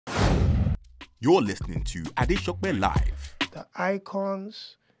You're listening to Adeshokbe Live. The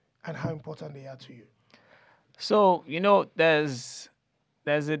icons and how important they are to you. So, there's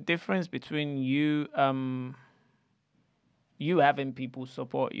a difference between you having people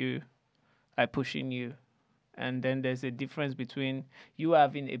support you, like pushing you, and then there's a difference between you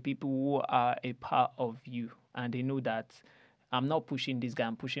having a people who are a part of you, and they know that I'm not pushing this guy,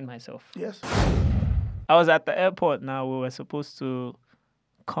 I'm pushing myself. Yes. I was at the airport now. We were supposed to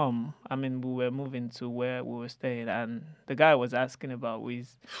come. We were moving to where we were staying, and the guy was asking about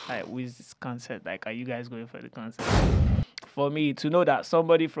Wiz concert. Like, are you guys going for the concert? For me to know that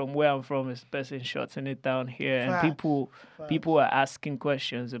somebody from where I'm from is person shutting it down here, and people are asking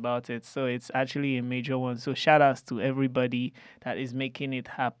questions about it. So it's actually a major one. So shout outs to everybody that is making it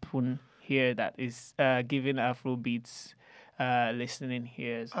happen here, that is giving Afrobeats listening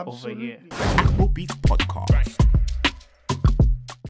ears over here. The Afrobeats Podcast.